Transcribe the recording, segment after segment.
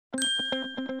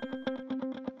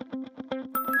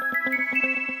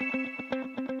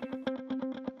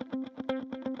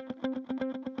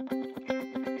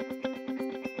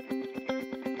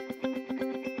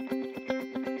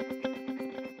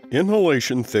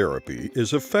Inhalation therapy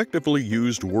is effectively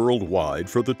used worldwide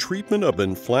for the treatment of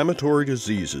inflammatory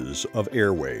diseases of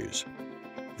airways.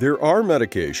 There are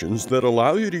medications that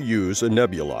allow you to use a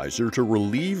nebulizer to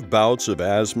relieve bouts of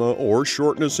asthma or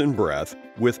shortness in breath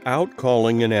without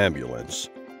calling an ambulance.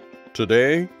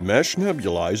 Today, Mesh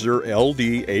Nebulizer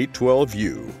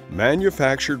LD-812U,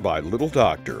 manufactured by Little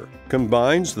Doctor,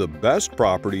 combines the best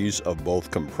properties of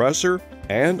both compressor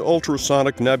and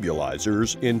ultrasonic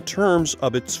nebulizers in terms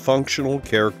of its functional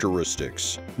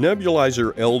characteristics.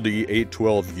 Nebulizer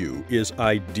LD-812U is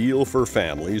ideal for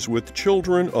families with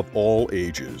children of all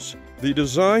ages. The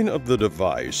design of the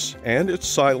device and its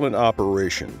silent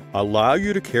operation allow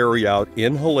you to carry out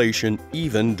inhalation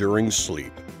even during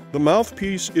sleep. The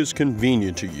mouthpiece is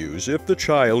convenient to use if the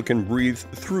child can breathe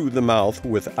through the mouth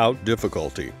without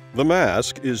difficulty. The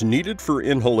mask is needed for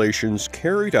inhalations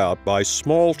carried out by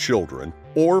small children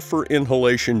or for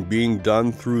inhalation being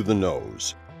done through the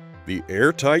nose. The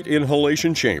airtight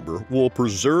inhalation chamber will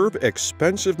preserve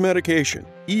expensive medication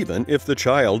even if the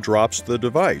child drops the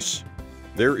device.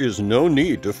 There is no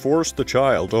need to force the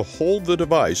child to hold the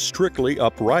device strictly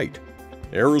upright.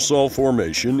 Aerosol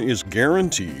formation is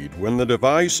guaranteed when the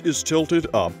device is tilted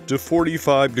up to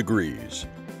 45 degrees.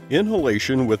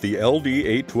 Inhalation with the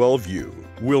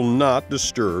LD-812U will not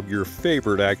disturb your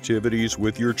favorite activities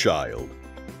with your child.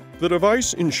 The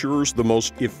device ensures the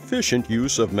most efficient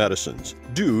use of medicines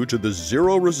due to the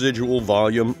zero residual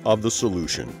volume of the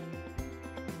solution.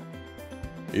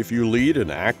 If you lead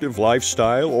an active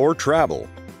lifestyle or travel,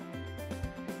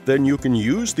 then you can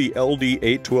use the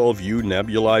LD-812U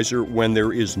nebulizer when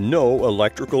there is no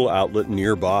electrical outlet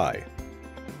nearby.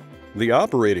 The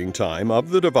operating time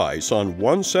of the device on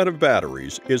one set of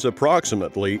batteries is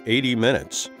approximately 80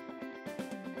 minutes.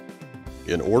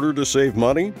 In order to save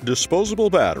money,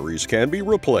 disposable batteries can be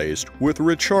replaced with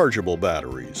rechargeable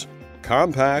batteries.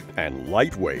 Compact and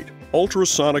lightweight,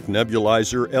 ultrasonic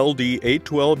nebulizer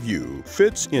LD-812U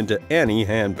fits into any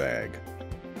handbag.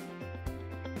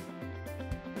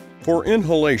 For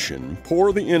inhalation,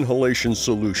 pour the inhalation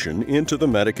solution into the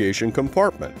medication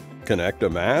compartment. Connect a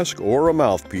mask or a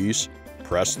mouthpiece,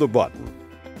 press the button.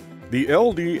 The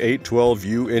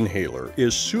LD-812U inhaler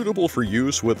is suitable for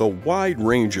use with a wide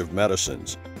range of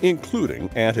medicines,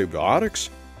 including antibiotics,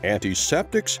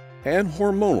 antiseptics, and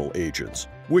hormonal agents,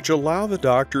 which allow the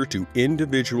doctor to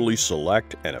individually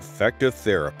select an effective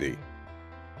therapy.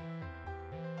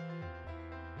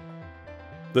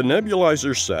 The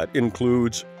nebulizer set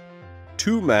includes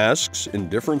 2 masks in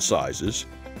different sizes,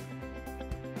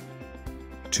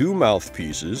 2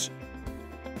 mouthpieces,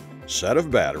 set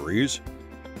of batteries,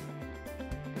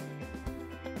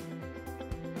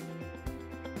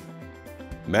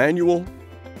 manual,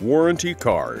 warranty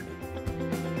card.